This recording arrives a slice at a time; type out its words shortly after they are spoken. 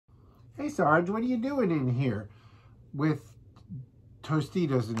Hey, Sarge, what are you doing in here with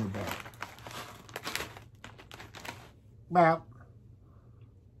Tostitos in the bed? Well,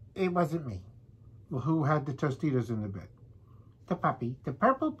 it wasn't me. Well, who had the Tostitos in the bed? The puppy. The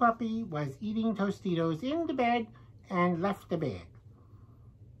purple puppy was eating Tostitos in the bed and left the bag.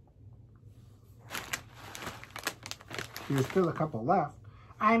 There's still a couple left.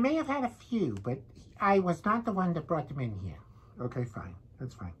 I may have had a few, but I was not the one that brought them in here. Okay, fine.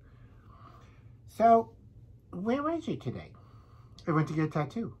 That's fine. So, where was you today? I went to get a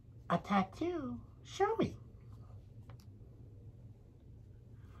tattoo. A tattoo? Show me.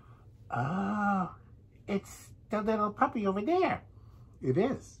 Oh, it's the little puppy over there. It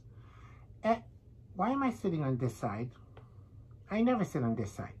is. Why am I sitting on this side? I never sit on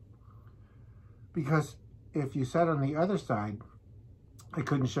this side. Because if you sat on the other side, I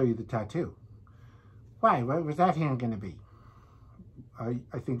couldn't show you the tattoo. Why? What was that hand going to be?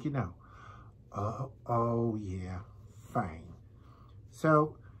 I think you know. Oh, yeah. Fine.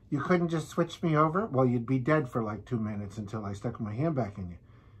 So, you couldn't just switch me over? Well, you'd be dead for like 2 minutes until I stuck my hand back in you.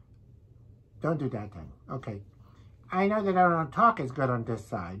 Don't do that then. Okay. I know that I don't talk as good on this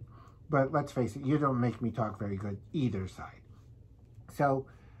side, but let's face it, you don't make me talk very good either side. So,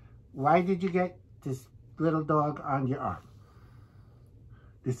 why did you get this little dog on your arm?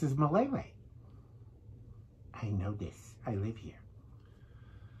 This is Malele. I know this. I live here.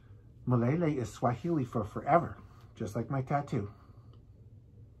 Malele is Swahili for forever, just like my tattoo.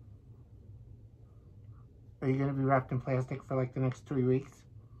 Are you going to be wrapped in plastic for like the next 3 weeks?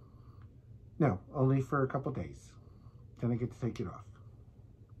 No, only for a couple days. Then I get to take it off.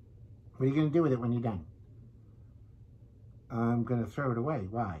 What are you going to do with it when you're done? I'm going to throw it away.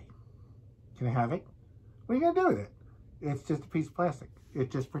 Why? Can I have it? What are you going to do with it? It's just a piece of plastic.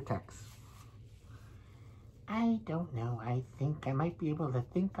 It just protects. I don't know. I think I might be able to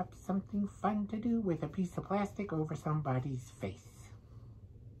think up something fun to do with a piece of plastic over somebody's face.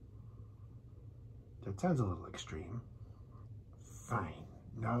 That sounds a little extreme. Fine.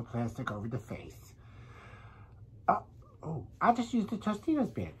 No plastic over the face. Oh, I'll just use the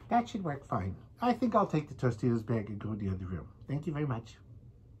Tostitos bag. That should work fine. I think I'll take the Tostitos bag and go to the other room. Thank you very much.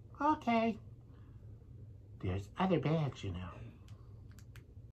 Okay. There's other bags, you know.